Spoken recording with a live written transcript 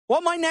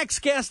Well, my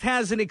next guest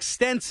has an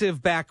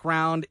extensive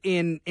background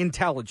in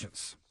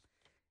intelligence.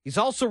 He's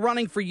also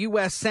running for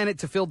U.S. Senate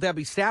to fill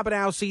Debbie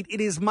Stabenow's seat. It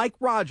is Mike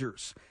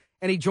Rogers,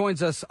 and he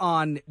joins us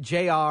on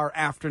JR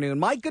Afternoon.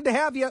 Mike, good to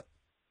have you.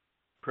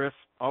 Chris,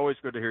 always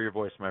good to hear your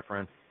voice, my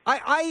friend.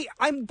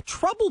 I'm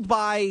troubled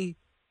by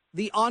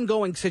the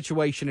ongoing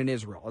situation in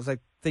Israel, as I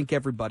think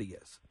everybody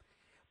is.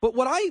 But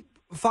what I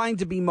find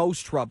to be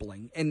most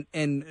troubling,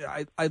 and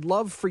I'd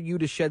love for you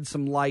to shed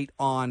some light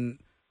on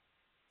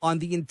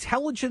the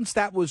intelligence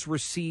that was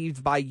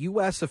received by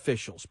U.S.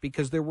 officials,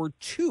 because there were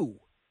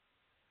two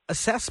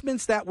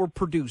assessments that were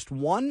produced,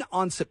 one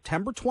on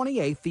September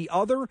 28th, the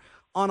other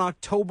on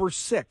October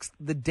 6th,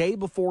 the day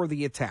before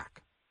the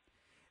attack,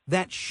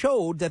 that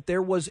showed that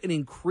there was an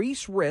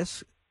increased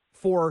risk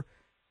for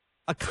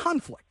a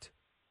conflict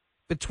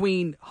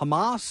between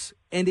Hamas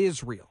and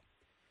Israel.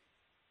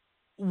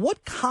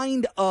 What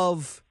kind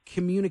of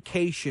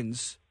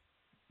communications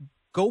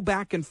go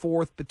back and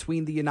forth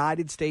between the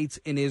United States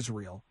and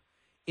Israel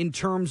in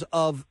terms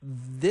of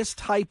this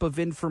type of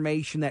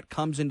information that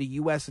comes into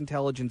U.S.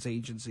 intelligence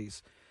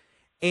agencies?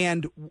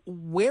 And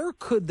where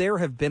could there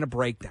have been a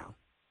breakdown?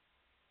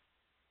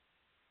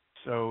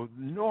 So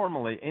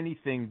normally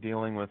anything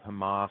dealing with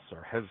Hamas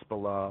or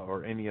Hezbollah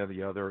or any of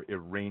the other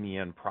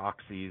Iranian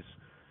proxies,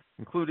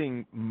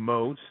 including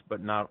most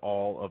but not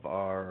all of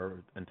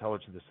our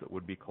intelligence that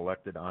would be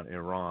collected on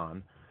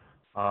Iran,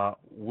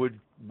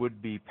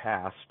 would be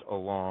passed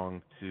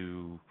along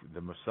to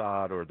the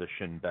Mossad or the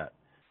Shin Bet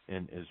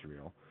in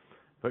Israel.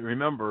 But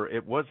remember,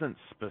 it wasn't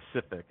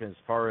specific. As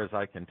far as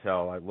I can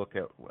tell,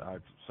 I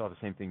saw the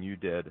same thing you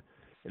did,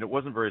 and it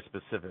wasn't very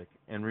specific.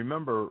 And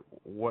remember,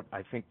 what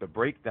I think the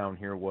breakdown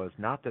here was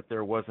not that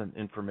there wasn't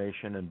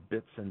information and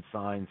bits and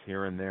signs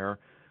here and there,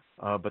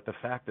 but the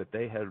fact that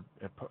they had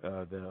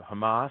the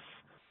Hamas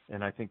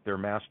and I think their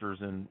masters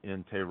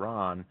in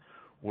Tehran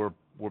were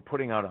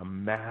putting out a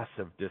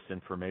massive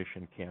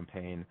disinformation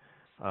campaign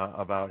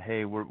about,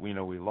 hey, we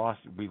lost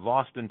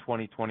in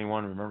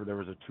 2021. Remember, there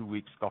was a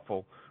 2-week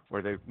scuffle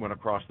where they went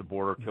across the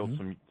border, killed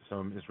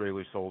some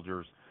Israeli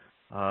soldiers,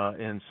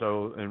 and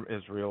so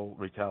Israel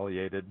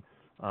retaliated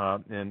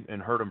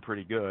and hurt them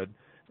pretty good.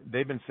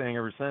 They've been saying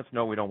ever since,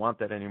 no, we don't want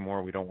that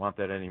anymore. We don't want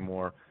that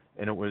anymore,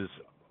 and it was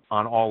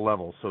on all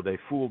levels. So they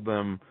fooled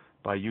them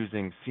by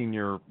using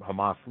senior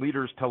Hamas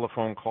leaders'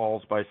 telephone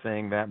calls by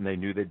saying that, and they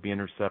knew they'd be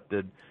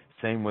intercepted.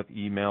 Same with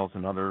emails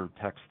and other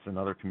texts and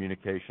other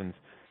communications.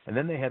 And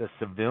then they had a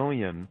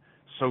civilian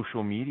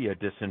social media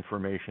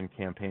disinformation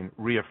campaign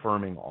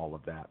reaffirming all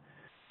of that.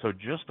 So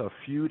just a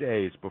few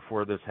days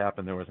before this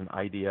happened, there was an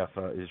IDF,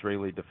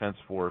 Israeli Defense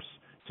Force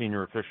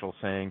senior official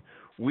saying,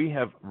 we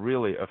have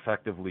really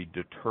effectively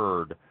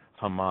deterred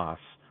Hamas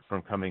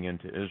from coming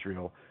into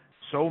Israel,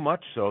 so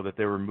much so that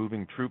they were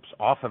moving troops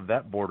off of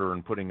that border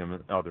and putting them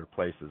in other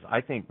places.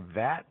 I think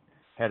that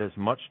had as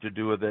much to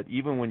do with it,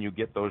 even when you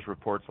get those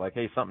reports like,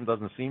 hey, something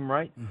doesn't seem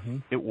right,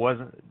 it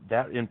wasn't,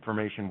 that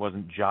information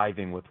wasn't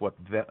jiving with what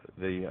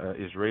the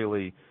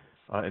Israeli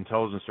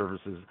intelligence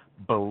services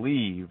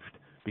believed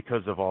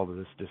because of all of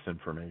this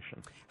disinformation.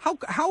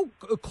 How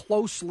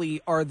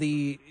closely are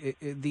the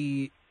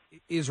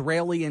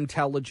Israeli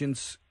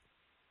intelligence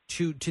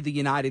to the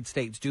United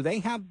States? Do they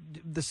have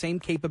the same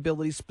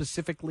capabilities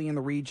specifically in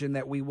the region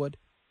that we would?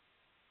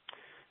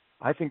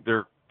 I think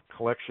their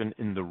collection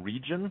in the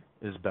region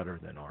is better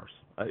than ours.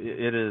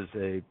 It is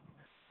a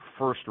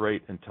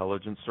first-rate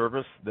intelligence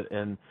service,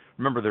 and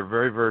remember, they're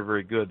very, very,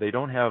 very good. They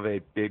don't have a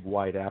big,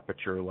 wide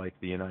aperture like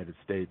the United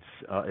States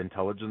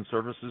intelligence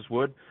services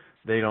would.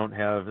 They don't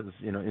have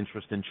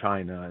interest in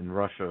China and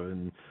Russia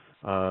and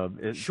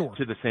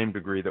to the same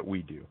degree that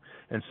we do.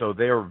 And so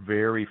they are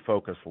very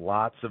focused.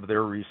 Lots of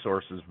their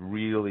resources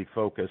really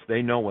focused.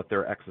 They know what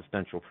their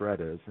existential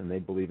threat is, and they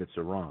believe it's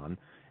Iran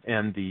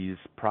and these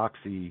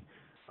proxy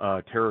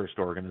terrorist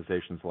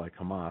organizations like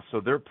Hamas.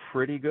 So they're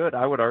pretty good.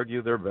 I would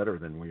argue they're better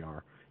than we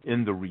are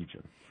in the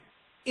region.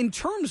 In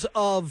terms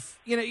of,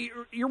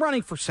 you're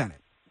running for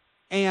Senate,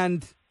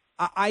 and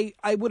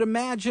I would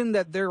imagine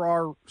that there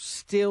are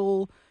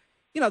still,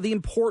 the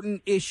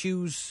important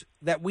issues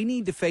that we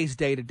need to face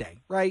day to day,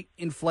 right?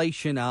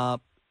 Inflation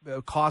up,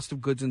 cost of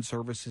goods and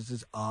services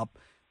is up,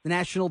 the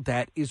national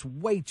debt is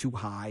way too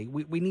high,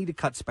 we need to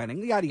cut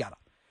spending, yada, yada.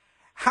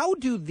 How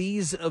do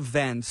these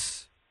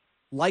events,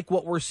 like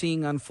what we're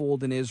seeing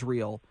unfold in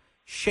Israel,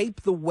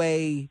 shape the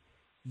way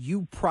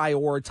you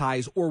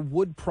prioritize or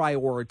would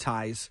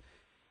prioritize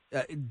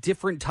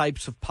different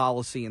types of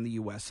policy in the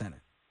U.S.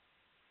 Senate?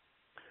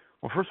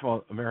 Well, first of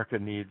all, America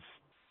needs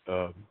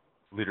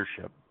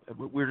leadership.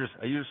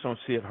 I just don't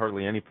see it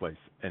hardly any place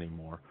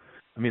anymore.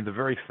 I mean, the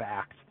very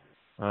fact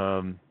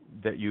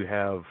that you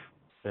have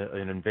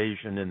an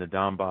invasion in the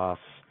Donbass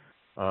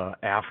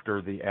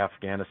after the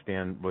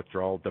Afghanistan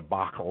withdrawal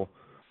debacle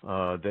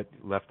that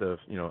left a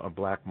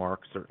black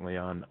mark certainly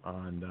on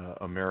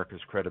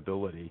America's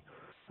credibility,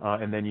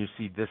 and then you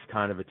see this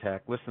kind of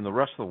attack. Listen, the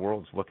rest of the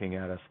world's looking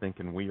at us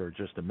thinking we are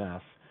just a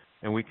mess,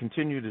 and we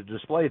continue to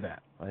display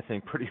that, I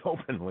think, pretty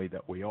openly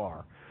that we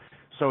are.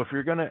 So if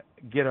you're going to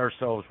get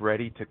ourselves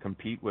ready to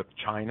compete with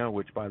China,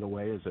 which, by the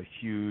way, is a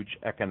huge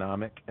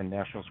economic and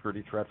national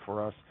security threat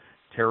for us,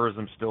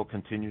 terrorism still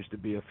continues to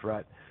be a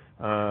threat.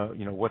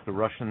 What the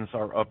Russians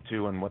are up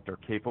to and what they're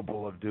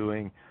capable of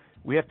doing,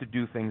 we have to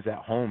do things at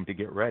home to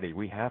get ready.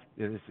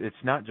 It's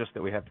not just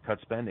that we have to cut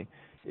spending.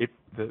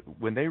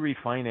 When they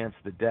refinance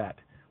the debt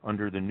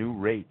under the new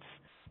rates,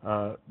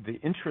 the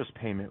interest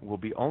payment will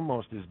be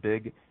almost as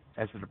big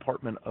as the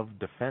Department of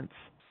Defense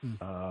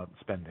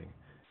spending.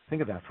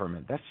 Think of that for a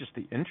minute. That's just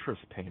the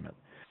interest payment.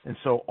 And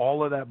so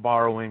all of that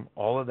borrowing,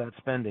 all of that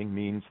spending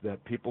means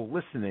that people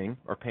listening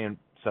are paying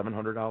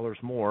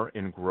 $700 more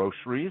in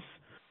groceries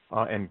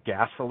and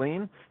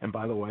gasoline. And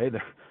by the way, the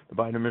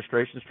Biden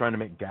administration is trying to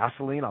make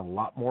gasoline a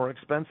lot more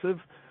expensive.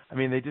 I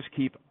mean, they just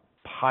keep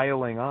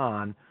piling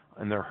on,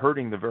 and they're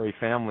hurting the very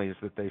families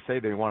that they say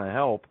they want to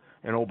help.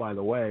 And oh, by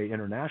the way,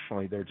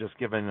 internationally, they're just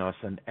giving us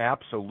an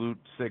absolute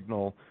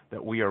signal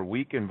that we are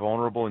weak and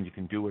vulnerable and you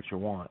can do what you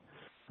want.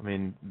 I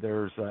mean,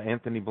 there's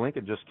Anthony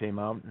Blinken just came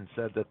out and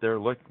said that there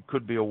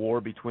could be a war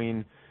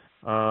between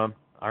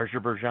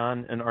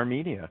Azerbaijan and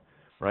Armenia,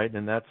 right?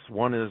 And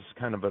one is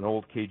kind of an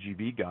old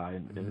KGB guy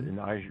in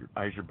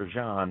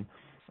Azerbaijan,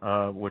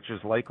 which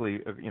is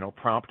likely,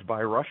 prompted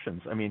by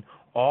Russians. I mean,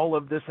 all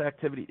of this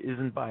activity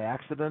isn't by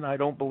accident, I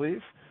don't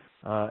believe.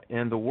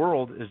 And the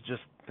world is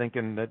just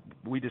thinking that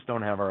we just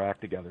don't have our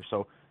act together.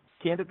 So,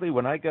 candidly,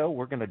 when I go,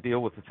 we're going to deal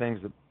with the things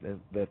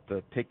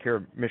that take care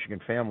of Michigan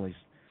families,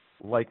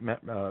 like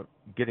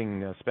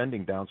getting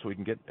spending down so we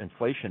can get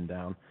inflation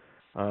down,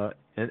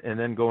 and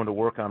then going to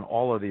work on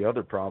all of the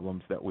other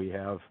problems that we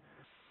have.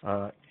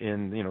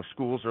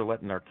 Schools are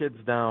letting our kids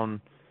down.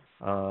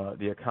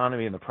 The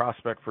economy and the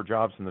prospect for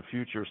jobs in the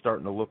future are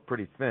starting to look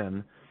pretty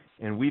thin,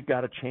 and we've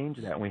got to change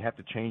that, and we have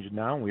to change it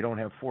now. We don't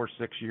have 4,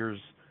 6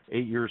 years,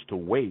 8 years to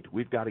wait.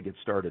 We've got to get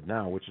started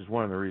now, which is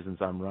one of the reasons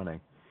I'm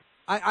running.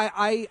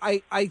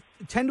 I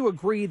tend to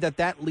agree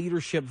that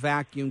leadership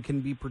vacuum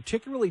can be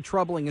particularly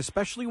troubling,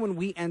 especially when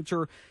we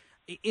enter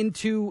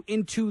into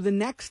the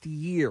next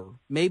year,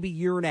 maybe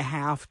year and a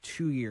half,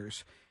 2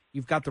 years.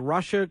 You've got the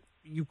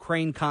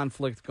Russia-Ukraine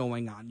conflict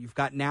going on. You've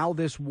got now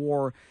this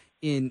war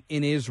in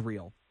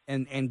Israel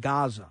and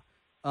Gaza.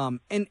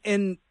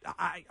 And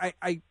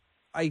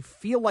I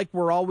feel like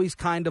we're always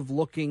kind of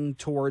looking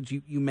towards,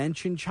 you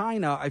mentioned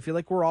China. I feel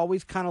like we're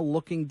always kind of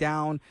looking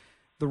down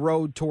the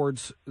road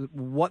towards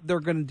what they're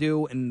going to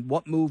do and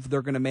what move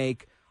they're going to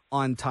make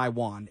on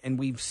Taiwan. And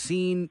we've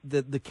seen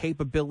the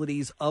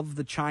capabilities of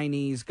the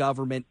Chinese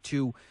government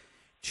to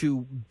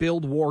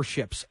build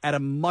warships at a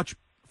much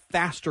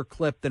faster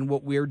clip than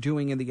what we're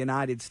doing in the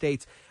United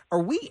States.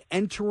 Are we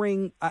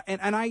entering,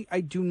 and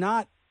I do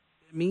not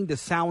mean to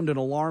sound an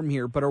alarm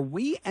here, but are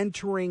we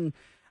entering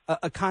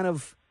a kind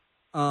of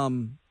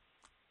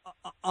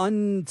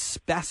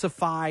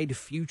unspecified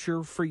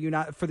future for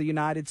the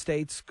United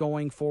States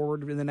going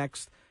forward in the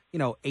next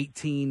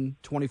 18,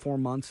 24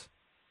 months?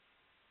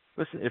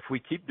 Listen, if we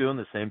keep doing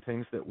the same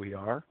things that we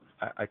are,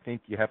 I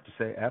think you have to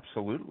say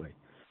absolutely.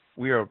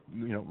 We are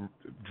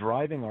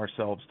driving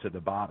ourselves to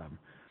the bottom.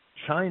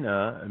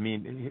 China,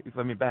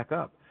 let me back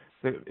up.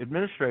 The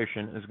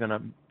administration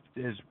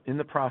is in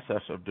the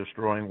process of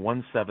destroying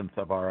 1/7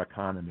 of our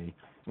economy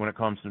when it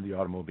comes to the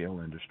automobile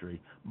industry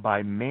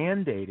by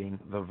mandating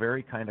the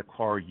very kind of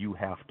car you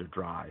have to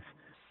drive.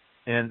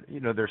 And,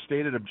 their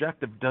stated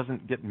objective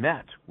doesn't get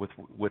met with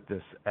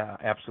this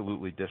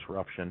absolutely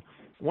disruption.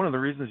 One of the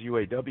reasons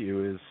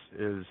UAW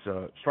is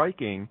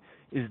striking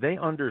is they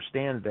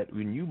understand that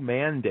when you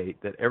mandate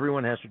that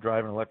everyone has to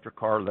drive an electric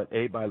car that,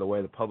 A, by the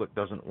way, the public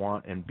doesn't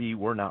want, and B,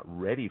 we're not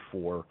ready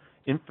for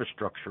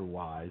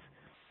infrastructure-wise,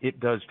 it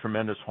does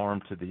tremendous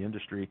harm to the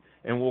industry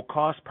and will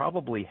cost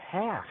probably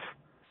half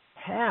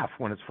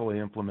when it's fully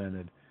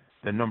implemented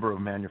the number of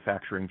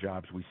manufacturing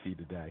jobs we see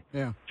today.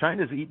 Yeah.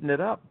 China's eating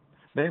it up.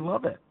 They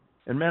love it.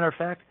 As a matter of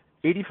fact,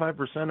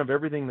 85% of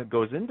everything that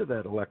goes into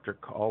that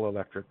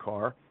all-electric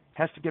car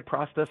has to get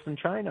processed in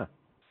China.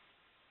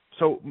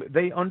 So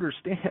they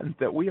understand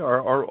that we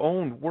are our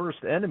own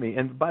worst enemy.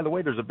 And by the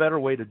way, there's a better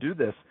way to do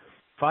this.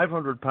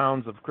 500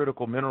 pounds of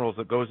critical minerals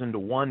that goes into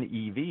one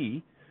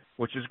EV,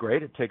 which is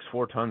great. It takes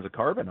 4 tons of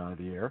carbon out of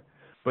the air.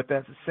 But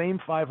that same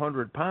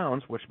 500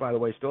 pounds, which, by the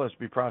way, still has to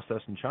be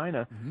processed in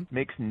China,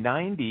 makes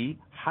 90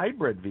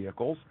 hybrid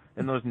vehicles,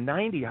 and those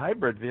 90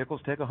 hybrid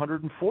vehicles take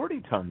 140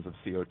 tons of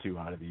CO2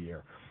 out of the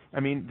air. I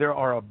mean,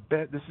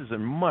 this is a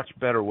much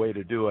better way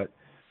to do it.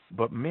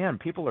 But, man,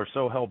 people are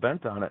so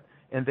hell-bent on it,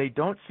 and they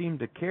don't seem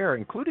to care,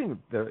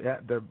 including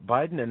the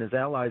Biden and his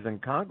allies in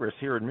Congress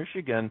here in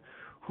Michigan,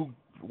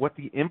 what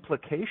the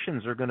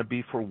implications are going to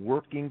be for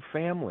working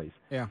families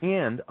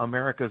and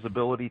America's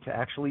ability to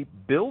actually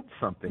build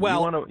something.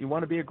 Well, you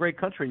want to be a great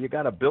country, you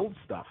got to build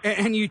stuff.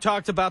 And you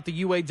talked about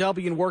the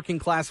UAW and working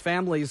class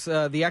families,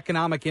 the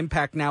economic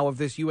impact now of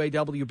this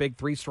UAW Big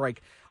Three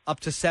strike, up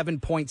to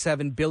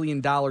 $7.7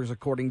 billion,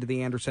 according to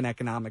the Anderson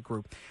Economic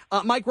Group.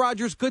 Mike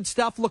Rogers, good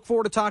stuff. Look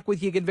forward to talk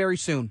with you again very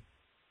soon.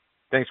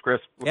 Thanks,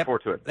 Chris. Look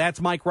forward to it.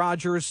 That's Mike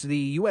Rogers, the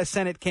U.S.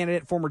 Senate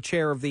candidate, former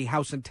chair of the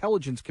House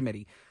Intelligence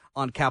Committee,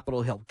 on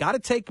Capitol Hill. Got to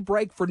take a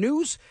break for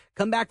news.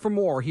 Come back for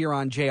more here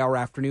on JR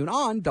Afternoon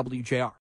on WJR.